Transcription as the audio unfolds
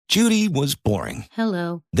Judy was boring.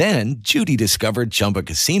 Hello. Then Judy discovered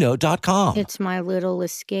ChumbaCasino.com. It's my little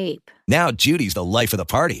escape. Now Judy's the life of the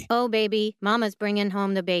party. Oh, baby, mama's bringing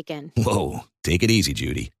home the bacon. Whoa, take it easy,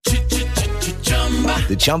 Judy.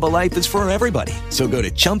 The Chumba life is for everybody. So go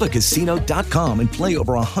to ChumbaCasino.com and play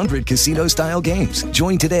over 100 casino-style games.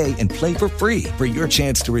 Join today and play for free for your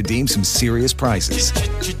chance to redeem some serious prizes.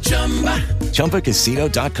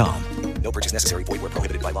 ChumbaCasino.com. No purchase necessary. Void where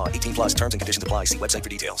prohibited by law. 18 plus terms and conditions apply. See website for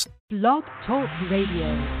details. Blog Talk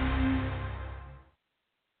Radio.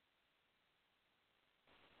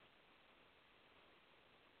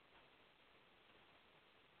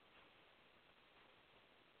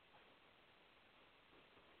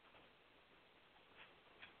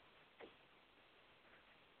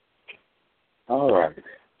 All right.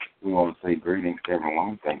 We want to say greetings to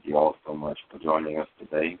everyone. Thank you all so much for joining us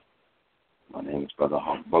today. My name is Brother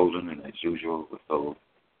Hawk Bolden, and as usual, we're so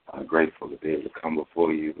grateful to be able to come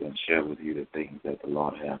before you and share with you the things that the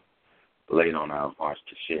Lord has laid on our hearts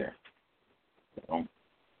to share.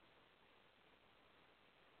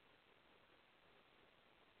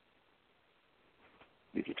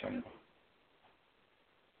 Did you turn it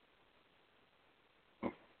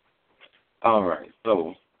on? All right.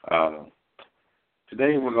 So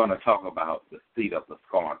today we're going to talk about the seat of the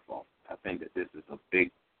scornful. I think that this is a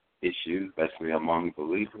big issue, especially among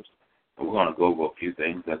believers. And we're going to go over a few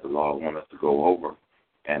things that the Lord wants us to go over.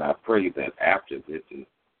 And I pray that after this is,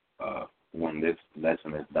 when this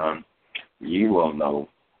lesson is done, you will know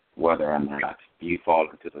whether or not you fall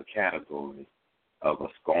into the category of a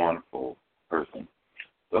scornful person.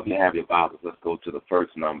 So if you have your Bibles, let's go to the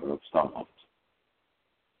first number of Psalms.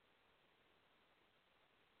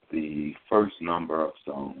 The first number of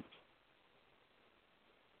Psalms.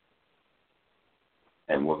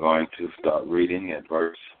 And we're going to start reading at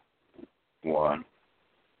verse 1.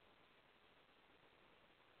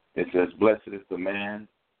 It says, "Blessed is the man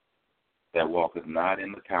that walketh not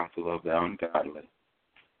in the counsel of the ungodly,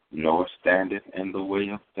 nor standeth in the way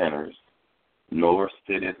of sinners, nor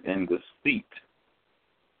sitteth in the seat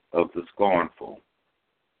of the scornful."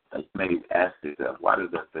 And you may ask yourself, why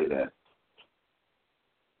does that say that?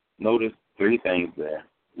 Notice three things there.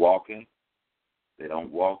 Walking. They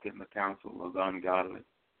don't walk in the counsel of the ungodly.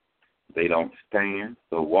 They don't stand.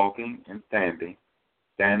 So walking and standing.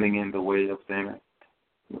 Standing in the way of sinners.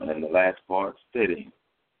 And the last part, sitting.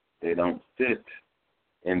 They don't sit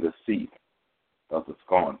in the seat of the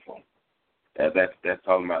scornful. That's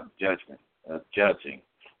talking about judgment, judging.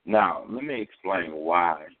 Now, let me explain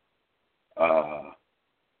why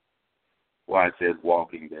it says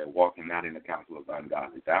walking there, walking not in the counsel of the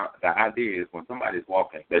ungodly. The idea is when somebody's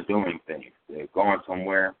walking, they're doing things. They're going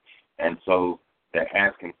somewhere, and so they're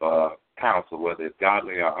asking for counsel, whether it's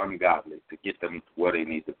godly or ungodly, to get them where they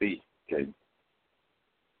need to be. Okay.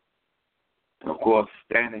 And of course,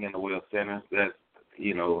 standing in the way of sinners, that's,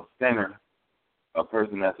 sinner, a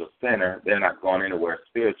person that's a sinner, they're not going anywhere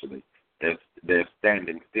spiritually. They're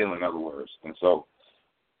standing still, in other words. And so,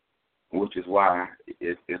 which is why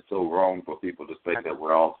it's so wrong for people to say that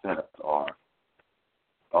we're all sinners or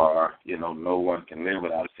no one can live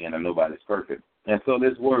without sin and nobody's perfect. And so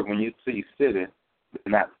this word, when you see sitting,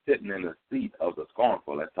 they're not sitting in the seat of the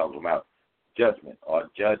scornful. That's talking about judgment or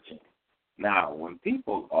judging. Now, when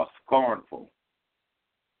people are scornful,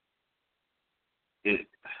 they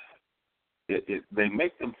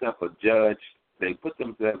make themselves a judge. They put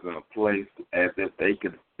themselves in a place as if they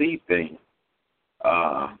can see things.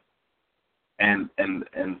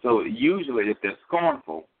 And so usually if they're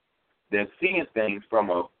scornful, they're seeing things from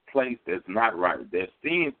a place that's not right. They're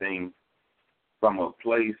seeing things from a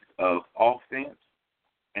place of offense,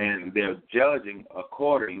 and they're judging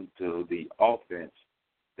according to the offense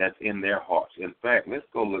that's in their hearts. In fact, let's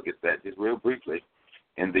go look at that just real briefly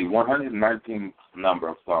in the 119th number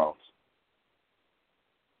of Psalms.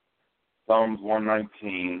 Psalms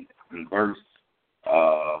 119 and verse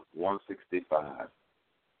 165.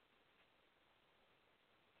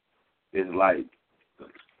 Is like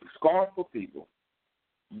scornful people.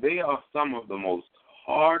 They are some of the most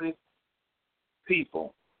hardest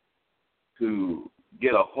people to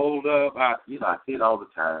get a hold of. I see it all the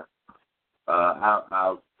time.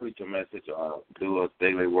 I'll preach a message or do a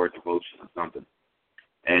daily word devotion or something,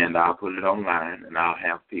 and I'll put it online, and I'll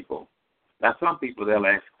have people. Now, some people, they'll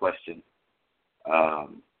ask questions.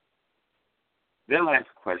 They'll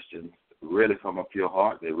ask questions really from a pure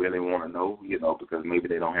heart. They really want to know, because maybe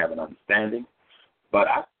they don't have an understanding. But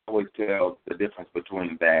I always tell the difference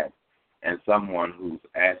between that and someone who's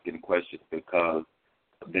asking questions because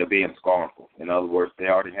they're being scornful. In other words, they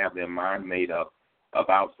already have their mind made up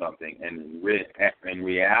about something, and in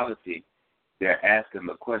reality, they're asking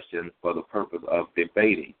the question for the purpose of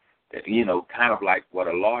debating. Kind of like what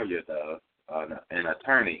a lawyer does, an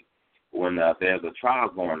attorney, when there's a trial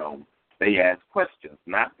going on. They ask questions,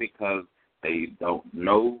 not because they don't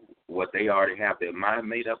know what they already have their mind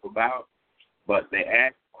made up about, but they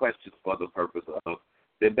ask questions for the purpose of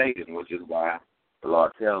debating, which is why the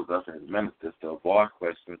Lord tells us as ministers to avoid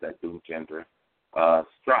questions that do gender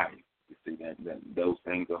strife. You see, that those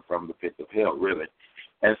things are from the pits of hell, really.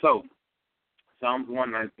 And so, Psalms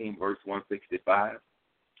 119, verse 165,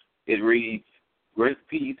 it reads, "Great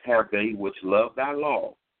peace have they which love thy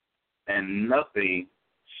law, and nothing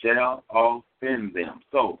shall offend them."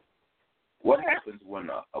 So, what happens when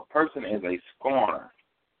a person is a scorner?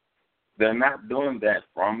 They're not doing that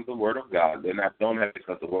from the Word of God. They're not doing that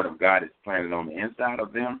because the Word of God is planted on the inside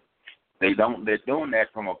of them. They're doing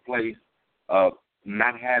that from a place of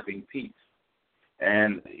not having peace.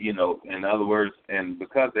 And, in other words, and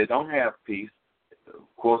because they don't have peace,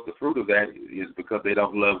 of course, the fruit of that is because they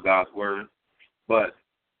don't love God's Word. But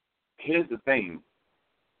here's the thing.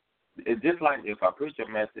 It's just like if I preach a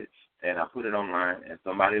message and I put it online and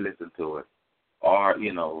somebody listens to it, or,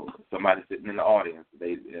 somebody sitting in the audience,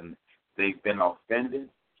 they've been offended,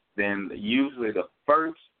 then usually the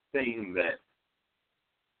first sign,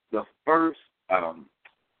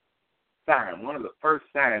 one of the first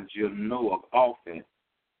signs you'll know of offense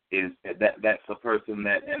is that's a person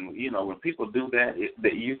that, and, when people do that,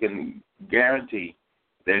 that you can guarantee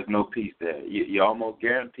there's no peace there. You almost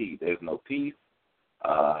guarantee there's no peace.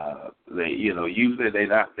 Usually they're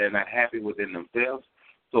not happy within themselves.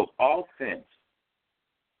 So offense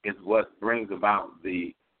is what brings about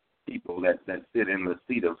the people that sit in the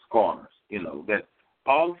seat of scorners. That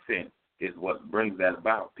offense is what brings that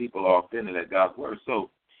about. People are offended at God's Word. So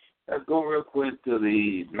let's go real quick to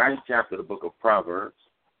the 9th chapter of the book of Proverbs.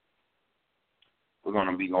 We're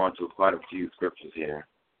going to be going to quite a few scriptures here.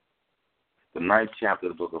 The 9th chapter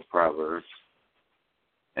of the book of Proverbs.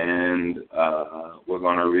 And we're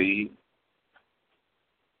going to read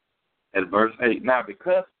at verse 8. Now,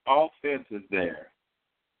 because offense is there,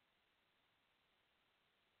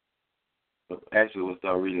 actually we'll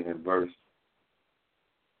start reading at verse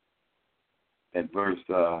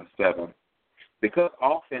 7. Because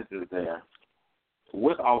offense is there,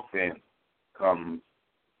 with offense comes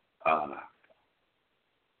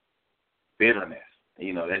bitterness.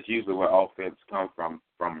 That's usually where offense comes from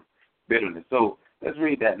bitterness. So let's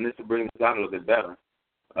read that, and this will bring us out a little bit better.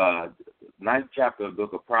 9th chapter of the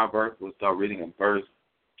book of Proverbs, we'll start reading in verse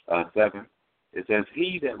 7. It says,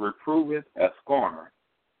 "He that reproveth a scorner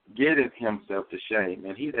getteth himself to shame,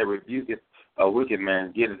 and he that rebuketh a wicked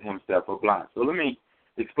man getteth himself a blot." So let me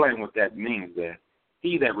explain what that means there.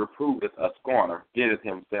 He that reproveth a scorner getteth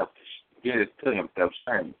to himself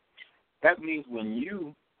shame. That means when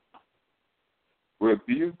you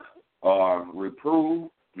rebuke or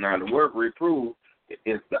reprove, now the word reprove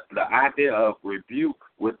is the idea of rebuke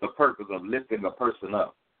with the purpose of lifting a person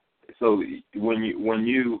up. So when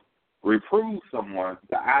you reprove someone,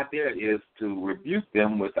 the idea is to rebuke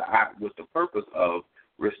them with the purpose of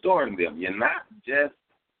restoring them. You're not just,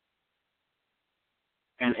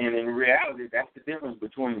 and in reality, that's the difference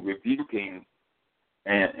between rebuking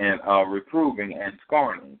and reproving and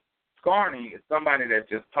scorning. Scorning is somebody that's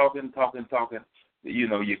just talking.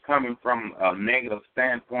 You're coming from a negative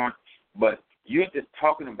standpoint, but you're just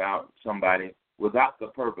talking about somebody without the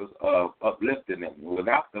purpose of uplifting them,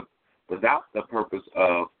 without the purpose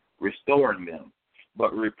of restoring them.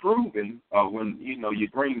 But reproving, when you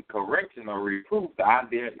bring correction or reproof, the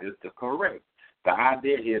idea is to correct. The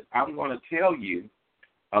idea is I'm going to tell you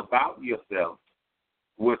about yourself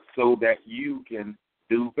so that you can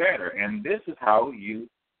do better. And this is how you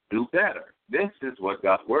do better. This is what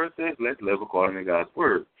God's Word says. Let's live according to God's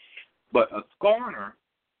Word. But a scorner,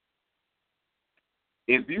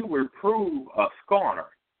 if you reprove a scorner,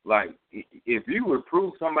 like if you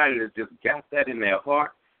reprove somebody that just got that in their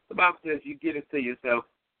heart, the Bible says you get it to yourself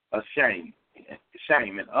a shame.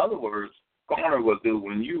 Shame. In other words, scorner will do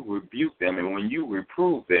when you rebuke them and when you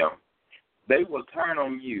reprove them, they will turn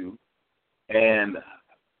on you and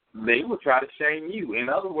they will try to shame you. In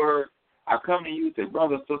other words, I come to you and say,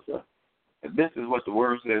 brother, sister, this is what the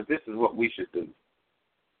Word says. This is what we should do.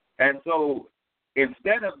 And so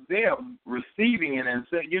instead of them receiving it and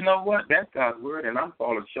saying, you know what, that's God's Word and I'm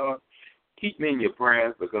falling short, keep me in your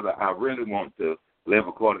prayers because I really want to live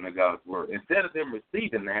according to God's Word. Instead of them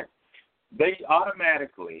receiving that, they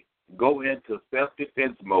automatically go into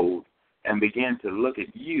self-defense mode and begin to look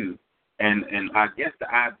at you. And I guess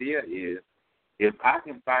the idea is if I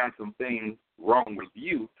can find some things wrong with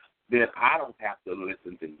you, then I don't have to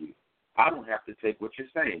listen to you. I don't have to take what you're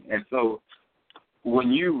saying. And so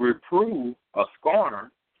when you reprove a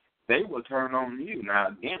scorner, they will turn on you. Now,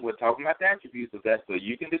 again, we're talking about the attributes of that so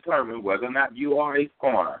you can determine whether or not you are a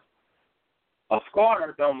scorner. A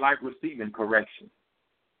scorner don't like receiving correction,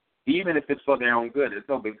 even if it's for their own good. And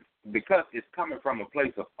so because it's coming from a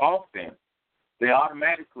place of offense, they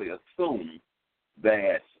automatically assume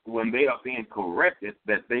that when they are being corrected,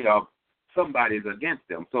 that they are somebody's against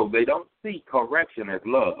them. So they don't see correction as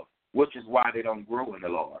love, which is why they don't grow in the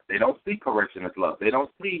Lord. They don't see correction as love. They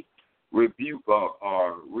don't see rebuke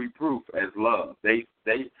or reproof as love. They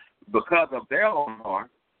because of their own heart,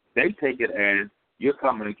 they take it as you're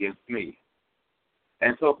coming against me.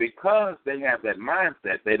 And so because they have that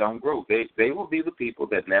mindset, they don't grow. They will be the people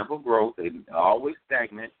that never grow. They are always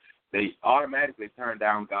stagnant. They automatically turn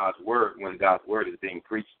down God's word when God's word is being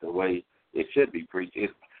preached the way it should be preached,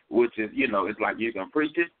 which is, it's like you can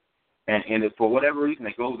preach it, and if for whatever reason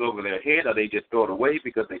it goes over their head or they just throw it away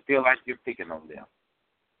because they feel like you're picking on them.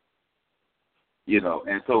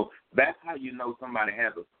 And so that's how you know somebody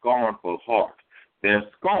has a scornful heart. They're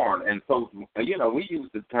scorned, and so, we use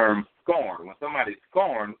the term scorn. When somebody's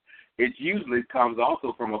scorned, it usually comes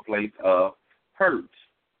also from a place of hurt.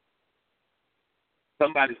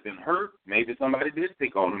 Somebody's been hurt. Maybe somebody did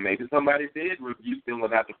pick on them. Maybe somebody did rebuke them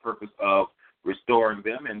without the purpose of restoring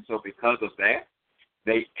them, and so because of that,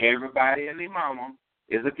 everybody and their mama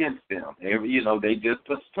is against them. They just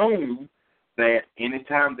assume that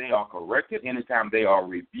anytime they are corrected, anytime they are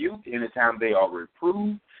rebuked, anytime they are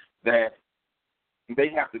reproved, that they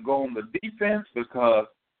have to go on the defense because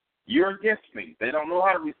you're against me. They don't know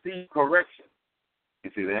how to receive correction.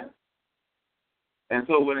 You see that? And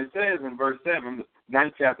so when it says in verse 7, the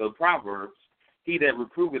 9th chapter of Proverbs, he that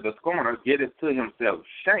reproveth a scorner getteth to himself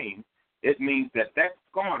shame, it means that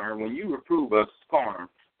scorner, when you reprove a scorner,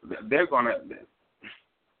 they're gonna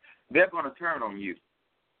turn on you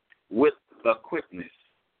with the quickness.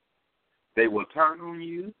 They will turn on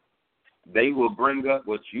you. They will bring up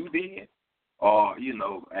what you did, or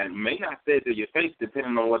and may not say it to your face,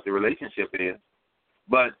 depending on what the relationship is.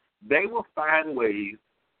 But they will find ways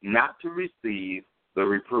not to receive the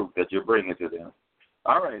reproof that you're bringing to them.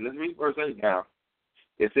 All right, let's read verse 8 now.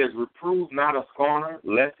 It says, "Reprove not a scorner,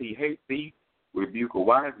 lest he hate thee. Rebuke a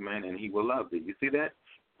wise man, and he will love thee." You see that?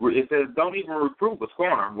 It says, don't even reprove a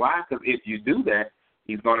scorner. Why? Because if you do that,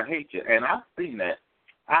 he's going to hate you. And I've seen that.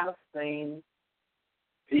 I've seen,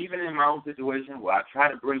 even in my own situation, where I try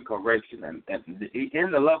to bring correction and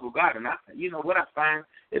in the love of God. And what I find,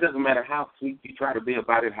 it doesn't matter how sweet you try to be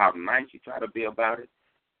about it, how nice you try to be about it.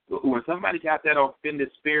 When somebody got that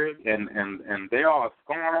offended spirit and they are a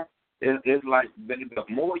scorner, it's like the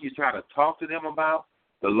more you try to talk to them about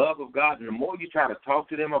the love of God, and the more you try to talk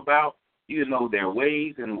to them about, their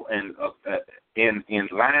ways and in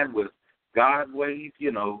line with God's ways,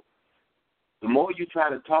 the more you try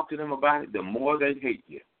to talk to them about it, the more they hate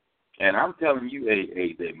you. And I'm telling you,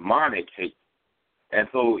 a demonic hate. And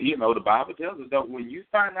so, the Bible tells us that when you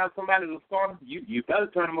find out somebody's a scorner, you better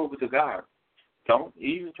turn them over to God. Don't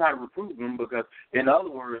even try to reprove them, because, in other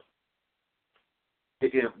words,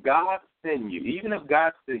 if God send you, even if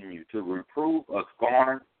God send you to reprove a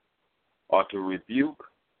scorner or to rebuke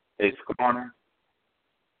a scorner,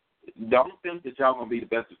 don't think that y'all going to be the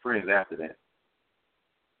best of friends after that.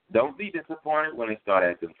 Don't be disappointed when they start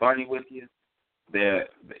acting funny with you.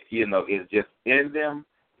 It's just in them.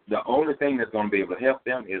 The only thing that's going to be able to help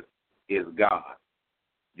them is God.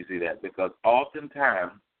 You see that? Because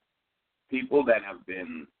oftentimes, people that have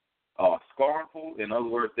been scornful, in other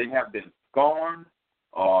words, they have been scorned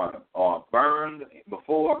or burned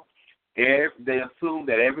before, they assume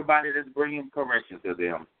that everybody that's bringing correction to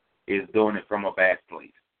them is doing it from a bad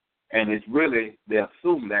place. And it's really, they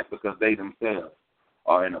assume that because they themselves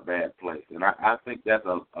are in a bad place. And I think that's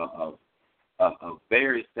a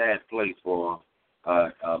very sad place for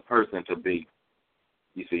a person to be.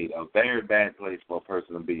 You see, a very bad place for a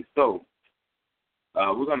person to be. So,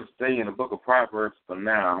 we're going to stay in the book of Proverbs for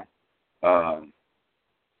now.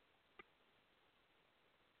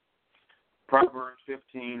 Proverbs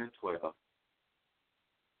 15 and 12.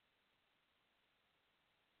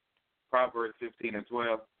 Proverbs 15 and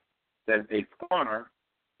 12 says, "A scorner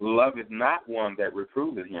loveth not one that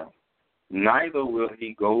reproveth him, neither will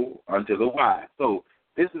he go unto the wise." So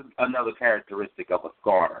this is another characteristic of a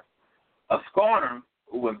scorner. A scorner,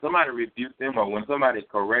 when somebody rebukes them or when somebody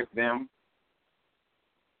corrects them,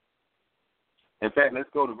 in fact, let's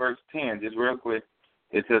go to verse 10 just real quick.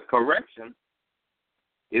 It says, "Correction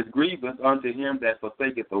is grievous unto him that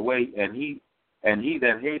forsaketh the way, and he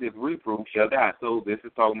that hateth reproof shall die." So this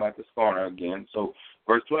is talking about the scorner again. So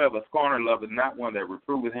verse 12, "A scorner loveth not one that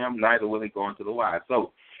reproveth him, neither will he go unto the wise."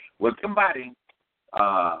 So when somebody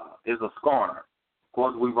is a scorner. Of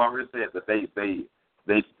course, we've already said that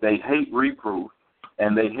they hate reproof,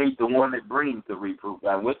 and they hate the one that brings the reproof.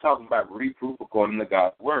 And we're talking about reproof according to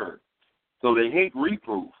God's word. So they hate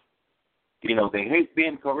reproof. You know, they hate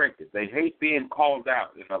being corrected. They hate being called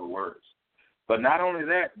out, in other words. But not only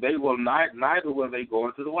that, they will neither will they go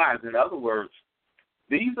into the wise. In other words,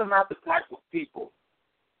 these are not the type of people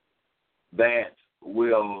that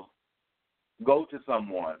will go to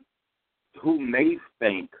someone whom they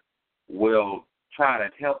think will try to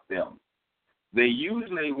help them. They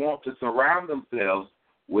usually want to surround themselves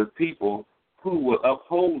with people who will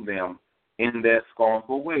uphold them in their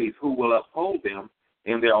scornful ways, who will uphold them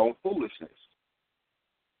in their own foolishness.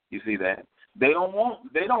 You see that? They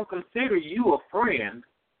don't consider you a friend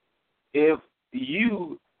if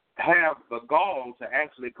you have the gall to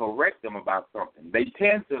actually correct them about something. They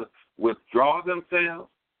tend to withdraw themselves.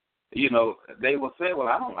 You know, they will say, well,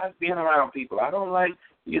 I don't like being around people. I don't like,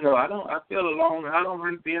 I feel alone. I don't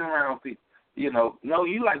like being around people. No,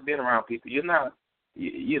 you like being around people. You're not,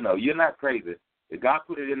 you're not crazy. God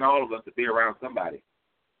put it in all of us to be around somebody,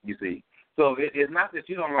 you see. So it's not that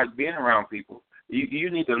you don't like being around people. You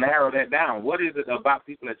need to narrow that down. What is it about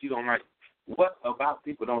people that you don't like? What about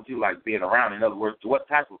people don't you like being around? In other words, what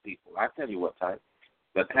type of people? I tell you what type.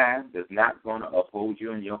 The kind that's not going to uphold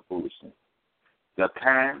you in your foolishness. The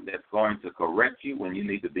kind that's going to correct you when you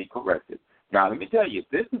need to be corrected. Now, let me tell you,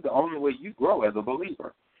 this is the only way you grow as a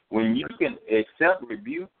believer. When you can accept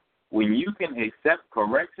rebuke, when you can accept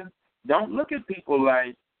correction, don't look at people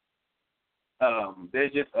like they're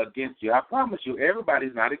just against you. I promise you,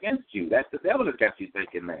 everybody's not against you. That's the devil that got you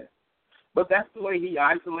thinking that. But that's the way he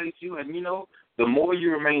isolates you. And, the more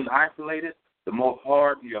you remain isolated, the more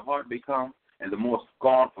hard your heart becomes and the more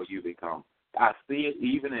scornful you become. I see it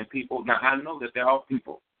even in people. Now, I know that there are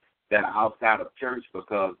people that are outside of church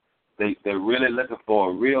because they're really looking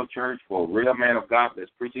for a real church, for a real man of God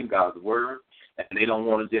that's preaching God's word, and they don't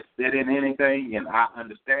want to just sit in anything, and I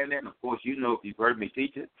understand that. And, of course, if you've heard me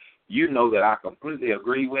teach it, you know that I completely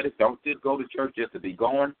agree with it. Don't just go to church just to be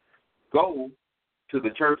going. Go to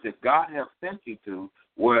the church that God has sent you to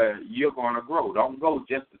where you're going to grow. Don't go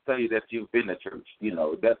just to say that you've been to church.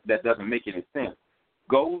 That doesn't make any sense.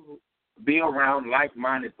 Go be around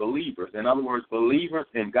like-minded believers. In other words, believers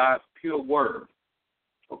in God's pure word.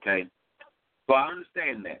 Okay? So I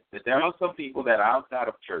understand that there are some people that are outside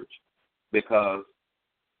of church because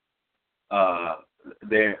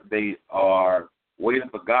they are waiting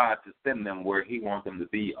for God to send them where he wants them to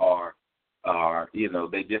be, or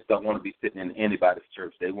they just don't want to be sitting in anybody's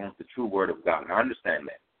church. They want the true word of God. I understand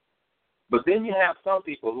that. But then you have some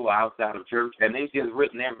people who are outside of church, and they've just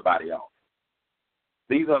written everybody off.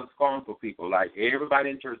 These are the scornful people. Like, everybody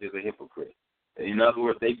in church is a hypocrite. In other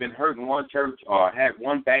words, they've been hurt in one church or had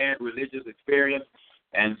one bad religious experience,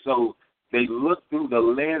 and so they look through the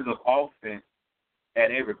lens of offense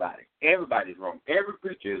at everybody. Everybody's wrong. Every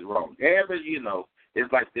preacher is wrong.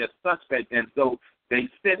 It's like they're suspect. And so they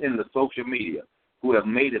sit in the social media who have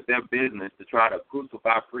made it their business to try to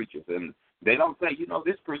crucify preachers. And they don't say,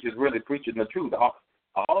 this preacher's really preaching the truth.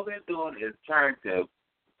 All they're doing is trying to,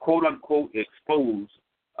 quote, unquote, expose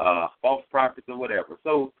false prophets or whatever.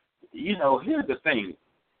 So, here's the thing.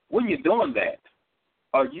 When you're doing that,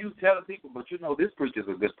 are you telling people, but this preacher's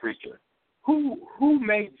a good preacher? Who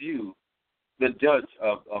made you the judge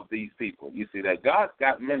of these people? You see that God's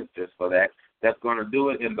got ministers for that's going to do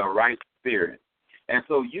it in the right spirit. And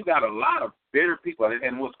so you got a lot of bitter people.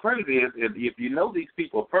 And what's crazy is if you know these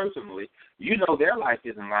people personally, their life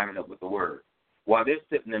isn't lining up with the word. While they're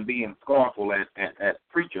sitting and being scornful as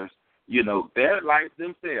preachers, their lives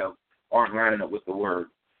themselves aren't lining up with the word.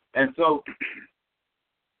 And so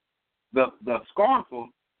the scornful,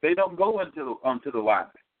 they don't go onto the wise.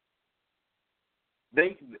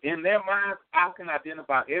 They, in their minds, I can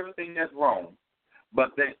identify everything that's wrong,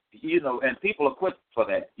 but that, and people are quick for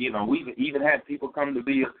that. We've even had people come to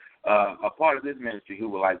be a part of this ministry who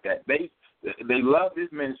were like that. They love this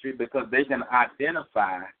ministry because they can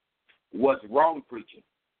identify what's wrong preaching,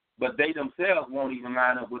 but they themselves won't even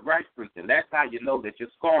line up with right preaching. That's how you know that you're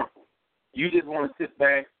scornful. You just want to sit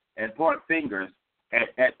back and point fingers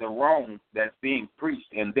at the wrong that's being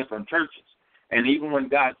preached in different churches. And even when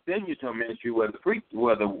God sends you to a ministry where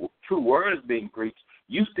the true word is being preached,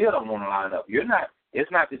 you still don't want to line up.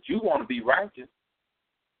 It's not that you want to be righteous.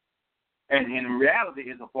 And in reality,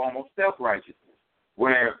 it's a form of self-righteousness,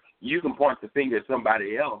 where you can point the finger at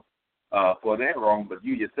somebody else for their wrong, but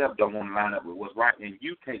you yourself don't want to line up with what's right, and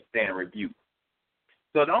you can't stand rebuke.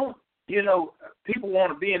 So don't, people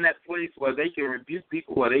want to be in that place where they can rebuke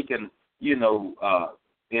people, where they can, in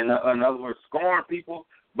other words, scorn people,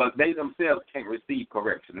 but they themselves can't receive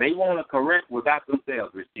correction. They want to correct without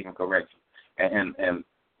themselves receiving correction, and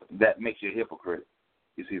that makes you a hypocrite.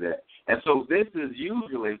 You see that? And so this is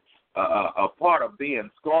usually a part of being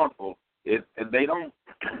scornful. Is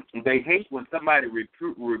they hate when somebody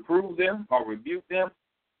reprove them or rebuke them,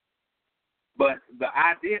 but the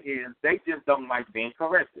idea is they just don't like being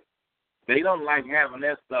corrected. They don't like having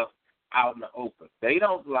their stuff out in the open. They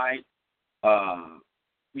don't like,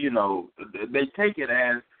 they take it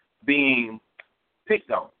as being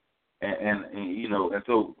picked on. And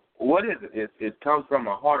so what is it? It comes from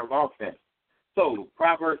a heart of offense. So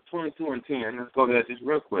Proverbs 22:10, let's go there just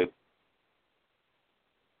real quick.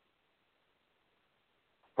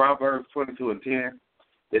 Proverbs 22:10,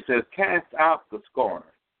 it says, cast out the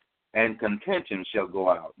scorner, and contention shall go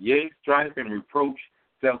out. Yea, strife and reproach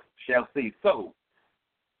shall cease. So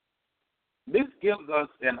this gives us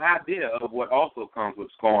an idea of what also comes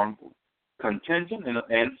with scorn, contention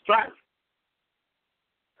and strife.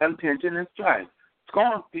 Contention and strife.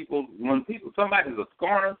 Scorn people, when somebody's a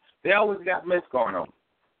scorner, they always got mess going on.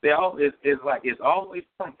 It's always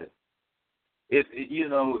something.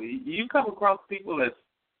 You come across people that's,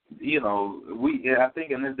 I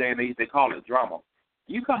think in this day and age they call it drama.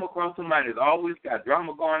 You come across somebody that's always got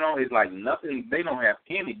drama going on, it's like nothing, they don't have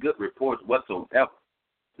any good reports whatsoever.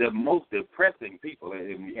 The most depressing people,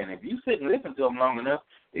 and if you sit and listen to them long enough,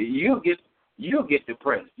 you'll get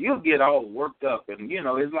depressed. You'll get all worked up, and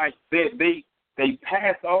it's like they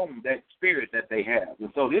pass on that spirit that they have.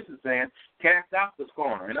 And so this is saying, cast out the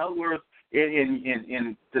scorner. In other words,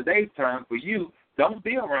 in today's terms, for you, don't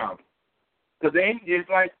be around them, because it's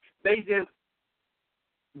like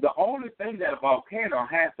the only thing that a volcano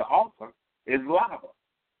has to offer is lava.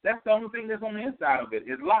 That's the only thing that's on the inside of it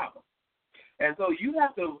is lava. And so you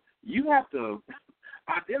have to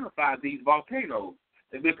identify these volcanoes,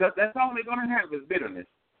 because that's all they're going to have is bitterness,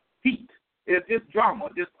 heat. It's just drama,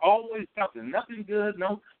 just always something, nothing good,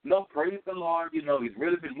 no praise the Lord. He's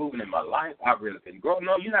really been moving in my life. I've really been growing.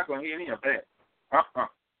 No, you're not going to hear any of that.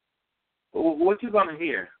 What you're going to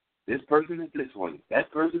hear, this person is this way,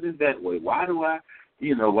 that person is that way. Why do I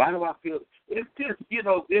feel? It's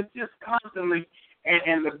just constantly,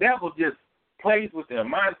 and the devil just plays with their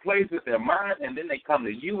mind, and then they come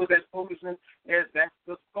to you with that foolishness. And that's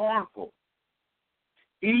the scornful.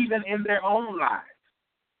 Even in their own lives,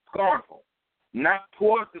 scornful. Not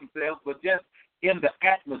towards themselves, but just in the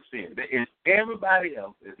atmosphere. Everybody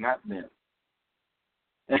else is not them.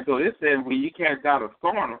 And so it says, when you cast out a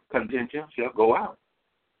scorner, contention shall go out.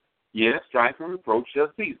 Yes, strife and reproach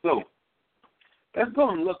shall cease. So let's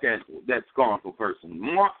go and look at that scornful person.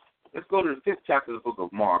 Mark. Let's go to the 5th chapter of the book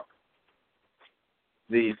of Mark.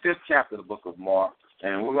 The 5th chapter of the book of Mark,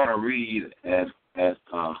 and we're going to read at let's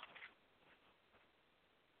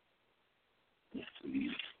see.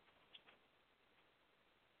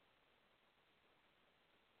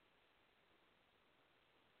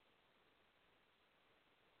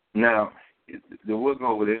 Now, we'll go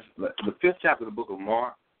over this. The 5th chapter of the book of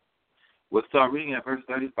Mark, we'll start reading at verse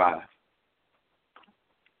 35.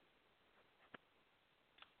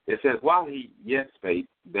 It says, while he yet spake,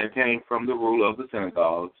 there came from the ruler of the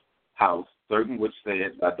synagogue's house certain which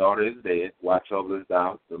said, thy daughter is dead, watch over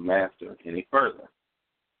thou the master any further.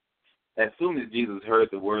 As soon as Jesus heard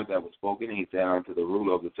the words that were spoken, he said unto the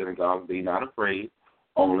ruler of the synagogue, be not afraid,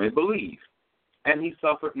 only believe. And he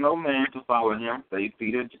suffered no man to follow him, save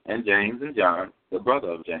Peter and James and John, the brother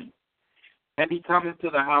of James. And he cometh to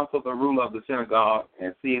the house of the ruler of the synagogue,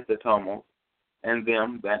 and seeth the tumult, and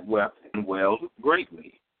them that wept and wailed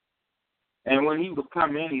greatly. And when he was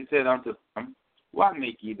come in, he said unto them, why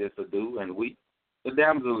make ye this ado and weep? The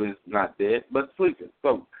damsel is not dead, but sleepeth.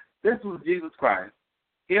 So this was Jesus Christ.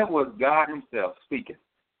 Here was God himself speaking.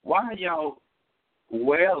 Why are y'all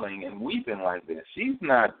wailing and weeping like this? She's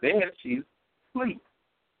not dead, she's asleep.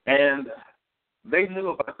 And they knew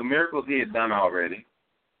about the miracles he had done already.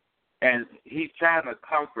 And he's trying to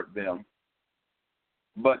comfort them.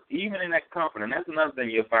 But even in that comfort, and that's another thing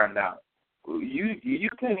you'll find out, you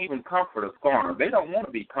can't even comfort a scorner. They don't want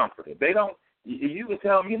to be comforted. They don't. You can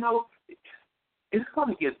tell them, it's going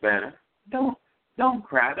to get better. Don't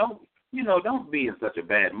cry. Don't be in such a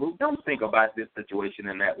bad mood. Don't think about this situation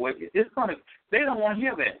in that way. They don't want to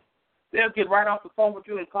hear that. They'll get right off the phone with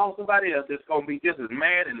you and call somebody else that's going to be just as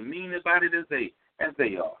mad and mean about it as they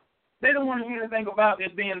are. They don't want to hear anything about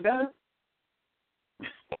it being better.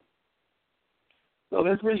 So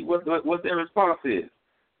let's read what their response is.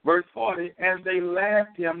 Verse 40, and they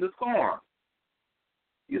laughed him to scorn.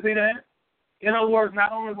 You see that? In other words,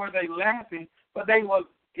 not only were they laughing, but they were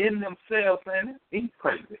in themselves saying, he's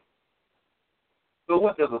crazy. So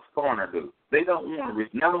what does a scorner do? They don't want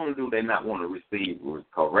to. Not only do they not want to receive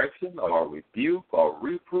correction or rebuke or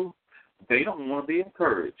reproof, they don't want to be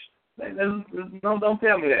encouraged. Don't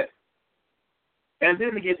tell me that. And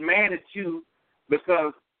then they get mad at you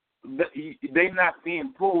because they're not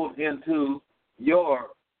being pulled into you're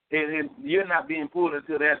not being pulled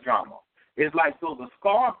into their drama. It's like, so the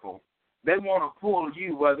scornful, they want to pull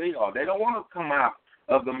you where they are. They don't want to come out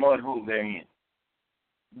of the mud hole they're in.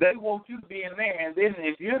 They want you to be in there, and then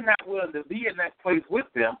if you're not willing to be in that place with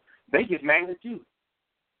them, they get mad at you.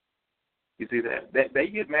 You see that? They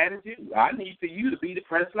get mad at you. I need for you to be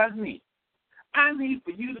depressed like me. I need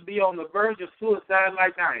for you to be on the verge of suicide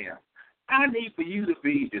like I am. I need for you to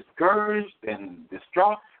be discouraged and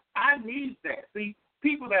distraught. I need that. See,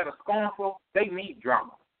 people that are scornful, they need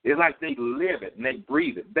drama. It's like they live it and they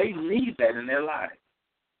breathe it. They need that in their lives.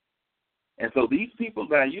 And so these people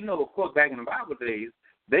that, of course, back in the Bible days,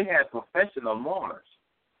 they had professional mourners.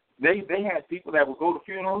 They had people that would go to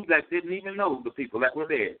funerals that didn't even know the people that were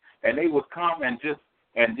dead. And they would come and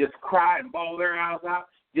just cry and bawl their eyes out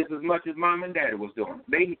just as much as mom and daddy was doing.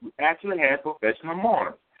 They actually had professional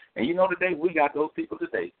mourners. And today we got those people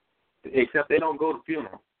today, except they don't go to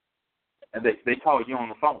funerals. And they call you on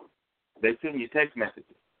the phone. They send you text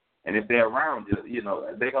messages. And if they're around you,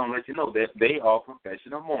 they're going to let you know that they are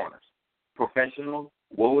professional mourners. Professional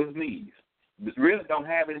woe is me's. They really don't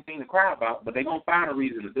have anything to cry about, but they're going to find a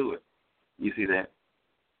reason to do it. You see that?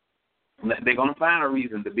 They're going to find a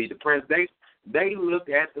reason to be depressed. They look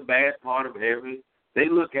at the bad part of they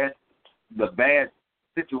look at the bad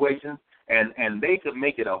situations, and they could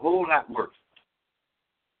make it a whole lot worse.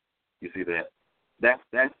 You see that? That's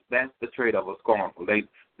the trait of a scornful. They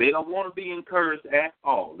don't want to be encouraged at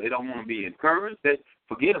all. They don't want to be encouraged. They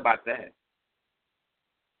forget about that.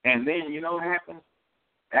 And then what happens?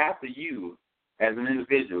 After you, as an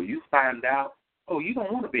individual, you find out, you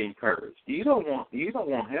don't want to be encouraged. You don't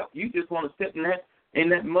want help. You just want to sit in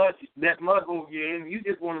that mud hole you're in. You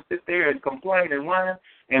just want to sit there and complain and whine.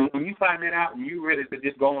 And when you find that out and you're ready to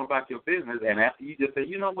just go on about your business, and after you just say,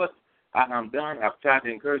 you know what, I'm done. I've tried to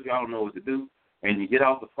encourage you. I don't know what to do. And you get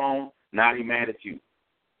off the phone, now they're mad at you.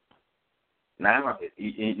 Now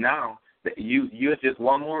you're just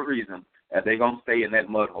one more reason that they're going to stay in that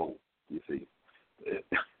mud hole, you see.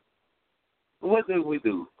 What do we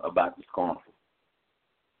do about the scornful?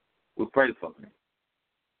 We pray for them.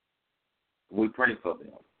 We pray for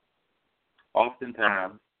them.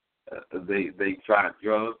 Oftentimes, they try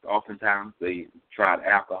drugs. Oftentimes, they try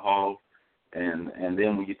alcohol. And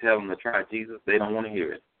then when you tell them to try Jesus, they don't want to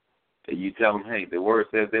hear it. You tell them, hey, the word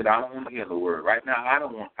says that. I don't want to hear the word. Right now, I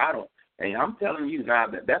don't. And I'm telling you now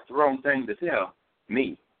that's the wrong thing to tell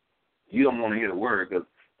me. You don't want to hear the word because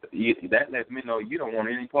that lets me know you don't want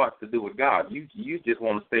any parts to do with God. You just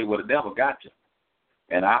want to stay where the devil got you.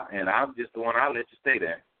 And I'm just the one. I'll let you stay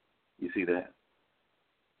there. You see that?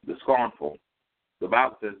 The scornful. The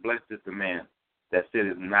Bible says, blessed is the man that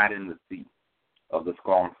sitteth not in the seat of the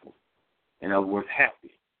scornful. In other words,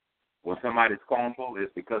 happy. When somebody's scornful,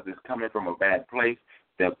 it's because it's coming from a bad place.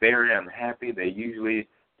 They're very unhappy. They're usually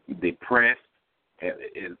depressed.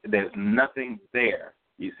 There's nothing there.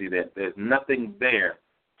 You see that? There's nothing there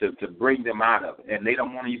to bring them out of it. And they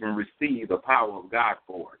don't want to even receive the power of God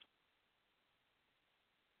for it.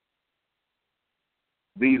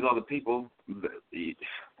 These are the people,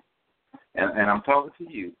 and I'm talking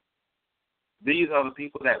to you, these are the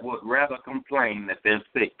people that would rather complain that they're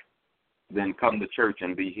sick than come to church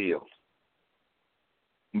and be healed.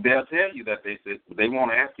 They'll tell you that they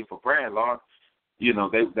want to ask you for prayer, Lord. They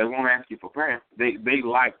want to ask you for prayer. They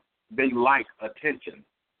like attention,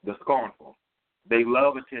 the scornful. They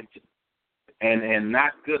love attention, and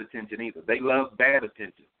not good attention either. They love bad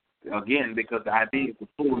attention. Again, because the idea is to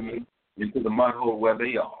pull you into the mud hole where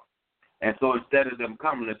they are. And so instead of them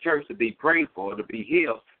coming to church to be prayed for, to be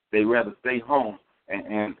healed, they rather stay home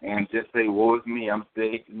and just say, woe is me, I'm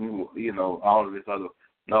sick, all of this other.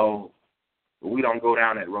 No, we don't go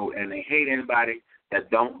down that road. And they hate anybody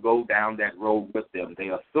that don't go down that road with them. They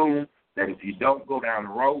assume that if you don't go down the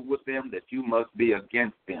road with them, that you must be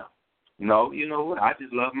against them. No, you know what? I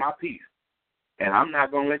just love my peace. And I'm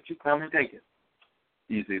not going to let you come and take it.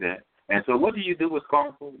 You see that? And so what do you do with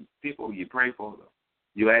scornful people? You pray for them.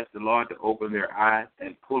 You ask the Lord to open their eyes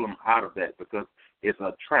and pull them out of that because it's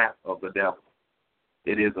a trap of the devil.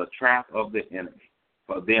 It is a trap of the enemy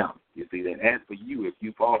for them. You see that? As for you, if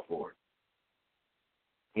you fall for it,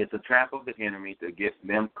 it's a trap of the enemy to get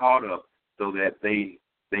them caught up so that they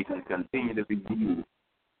can continue to be used.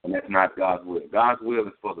 And that's not God's will. God's will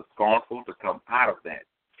is for the scornful to come out of that.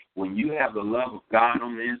 When you have the love of God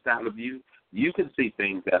on the inside of you, you can see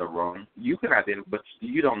things that are wrong. You can identify, but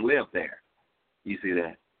you don't live there. You see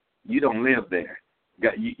that? You don't live there.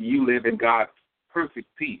 You live in God's perfect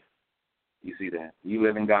peace. You see that? You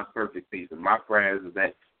live in God's perfect peace. And my prayer is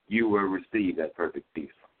that you will receive that perfect peace.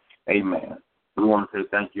 Amen. We want to say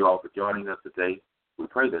thank you all for joining us today. We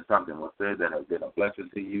pray that something was said that has been a blessing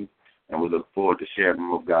to you, and we look forward to sharing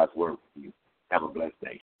more of God's word with you. Have a blessed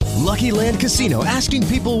day. Lucky Land Casino, asking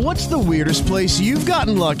people, what's the weirdest place you've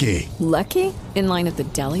gotten lucky? Lucky? In line at the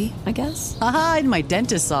deli, I guess? Aha, in my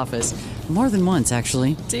dentist's office. More than once,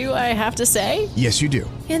 actually. Do I have to say? Yes, you do.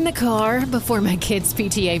 In the car before my kids'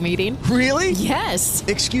 PTA meeting. Really? Yes.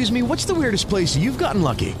 Excuse me, what's the weirdest place you've gotten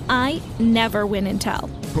lucky? I never win and tell.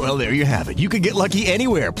 Well, there you have it. You can get lucky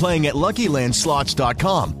anywhere, playing at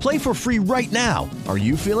LuckyLandSlots.com. Play for free right now. Are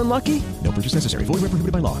you feeling lucky? No purchase necessary. Void where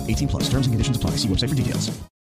prohibited by law. 18+. Terms and conditions apply. See website for details.